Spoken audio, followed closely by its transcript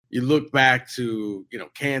you look back to,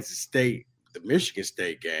 Kansas State, the Michigan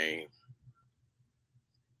State game.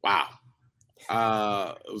 Wow.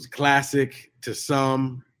 It was a classic to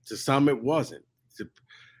some it wasn't.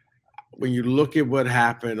 When you look at what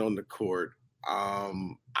happened on the court,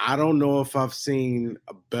 I don't know if I've seen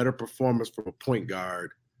a better performance from a point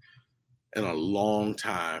guard in a long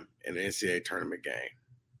time in an NCAA tournament game.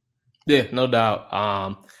 Yeah, no doubt.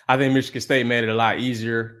 I think Michigan State made it a lot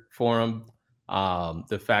easier for him.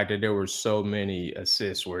 The fact that there were so many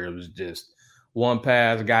assists where it was just one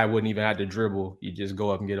pass, a guy wouldn't even have to dribble. You just go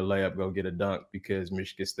up and get a layup, go get a dunk, because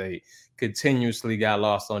Michigan State continuously got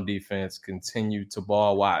lost on defense, continued to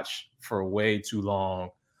ball watch for way too long.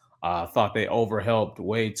 Thought they overhelped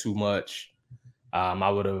way too much. I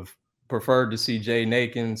would have preferred to see Jay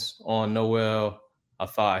Nakins on Noel. I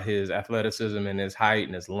thought his athleticism and his height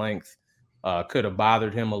and his length could have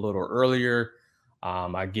bothered him a little earlier.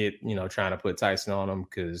 I get, trying to put Tyson on him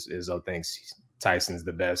because Izzo thinks Tyson's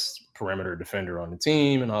the best perimeter defender on the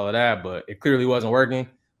team and all of that, but it clearly wasn't working.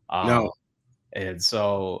 No. And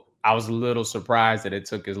so I was a little surprised that it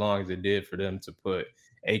took as long as it did for them to put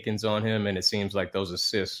Akins on him. And it seems like those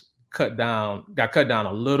assists got cut down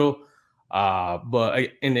a little. But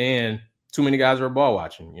in the end, too many guys were ball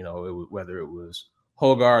watching, whether it was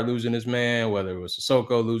Hogarth losing his man, whether it was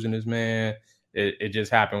Sissoko losing his man, it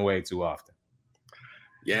just happened way too often.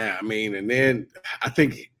 Yeah, I mean, and then I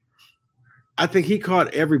think he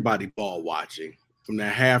caught everybody ball watching from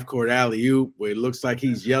that half court alley-oop where it looks like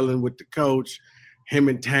he's yelling with the coach, him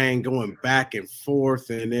and Tang going back and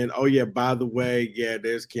forth, and then, oh yeah, by the way, yeah,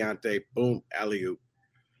 there's Keontae, boom, alley-oop.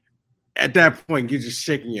 At that point, you're just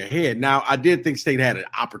shaking your head. Now, I did think State had an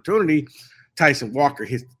opportunity. Tyson Walker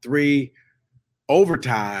hit the three,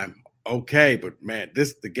 overtime, okay, but man,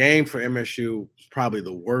 the game for MSU is probably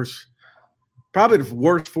the worst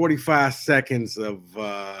 45 seconds of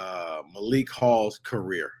Malik Hall's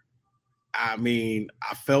career. I mean,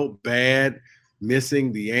 I felt bad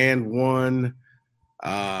missing the and one,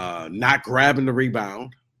 not grabbing the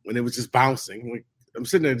rebound when it was just bouncing. Like, I'm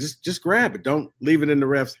sitting there, just grab it. Don't leave it in the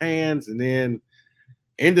ref's hands. And then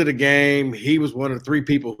end of the game, he was one of the three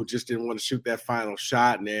people who just didn't want to shoot that final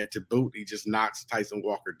shot. And then to boot, he just knocks Tyson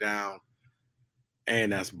Walker down.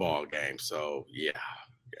 And that's ball game. So, yeah.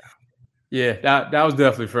 Yeah, that was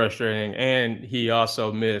definitely frustrating. And he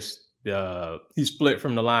also missed he split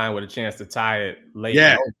from the line with a chance to tie it late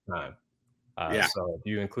in overtime. So if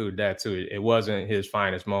you include that too, it wasn't his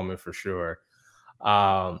finest moment for sure.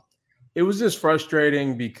 It was just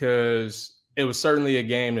frustrating because it was certainly a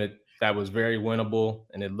game that was very winnable,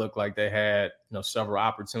 and it looked like they had several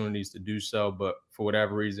opportunities to do so, but for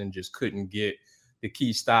whatever reason just couldn't get the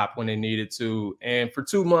key stop when they needed to. And for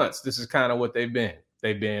 2 months, this is kind of what they've been.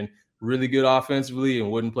 They've been really good offensively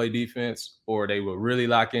and wouldn't play defense, or they would really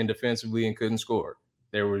lock in defensively and couldn't score.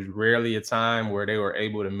 There was rarely a time where they were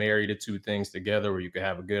able to marry the two things together where you could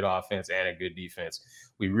have a good offense and a good defense.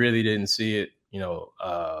 We really didn't see it,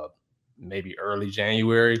 maybe early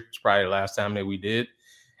January. It's probably the last time that we did.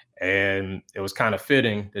 And it was kind of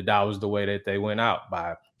fitting that was the way that they went out,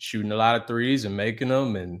 by shooting a lot of threes and making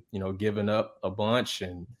them and, giving up a bunch.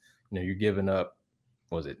 And, you're giving up,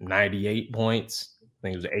 98 points? I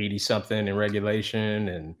think it was 80 something in regulation.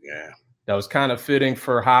 And that was kind of fitting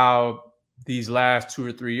for how these last 2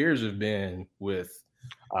 or 3 years have been with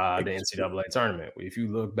the NCAA tournament. If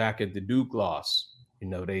you look back at the Duke loss,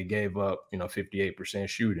 they gave up, 58%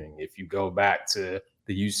 shooting. If you go back to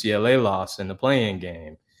the UCLA loss in the play-in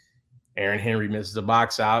game, Aaron Henry misses a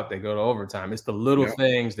box out, they go to overtime. It's the little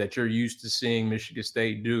things that you're used to seeing Michigan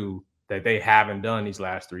State do that they haven't done these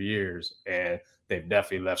last 3 years. And they've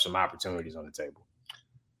definitely left some opportunities on the table.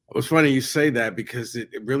 It's funny you say that because it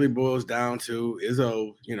really boils down to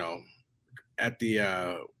Izzo, at the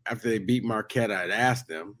after they beat Marquette, I'd asked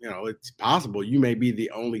them, it's possible you may be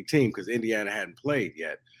the only team, because Indiana hadn't played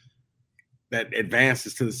yet, that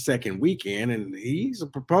advances to the second weekend. And he's a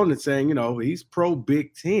proponent saying, he's pro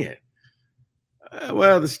Big Ten.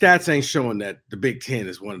 Well, the stats ain't showing that the Big Ten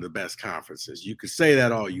is one of the best conferences. You could say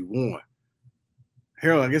that all you want.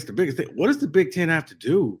 Harold, I guess the biggest thing, what does the Big Ten have to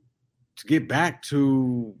do to get back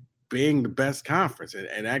to being the best conference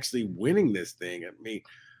and actually winning this thing? I mean,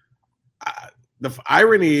 the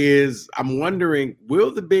irony is, I'm wondering,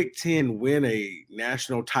 will the Big Ten win a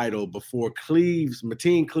national title before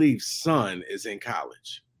Mateen Cleave's son is in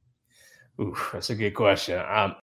college? Ooh, that's a good question.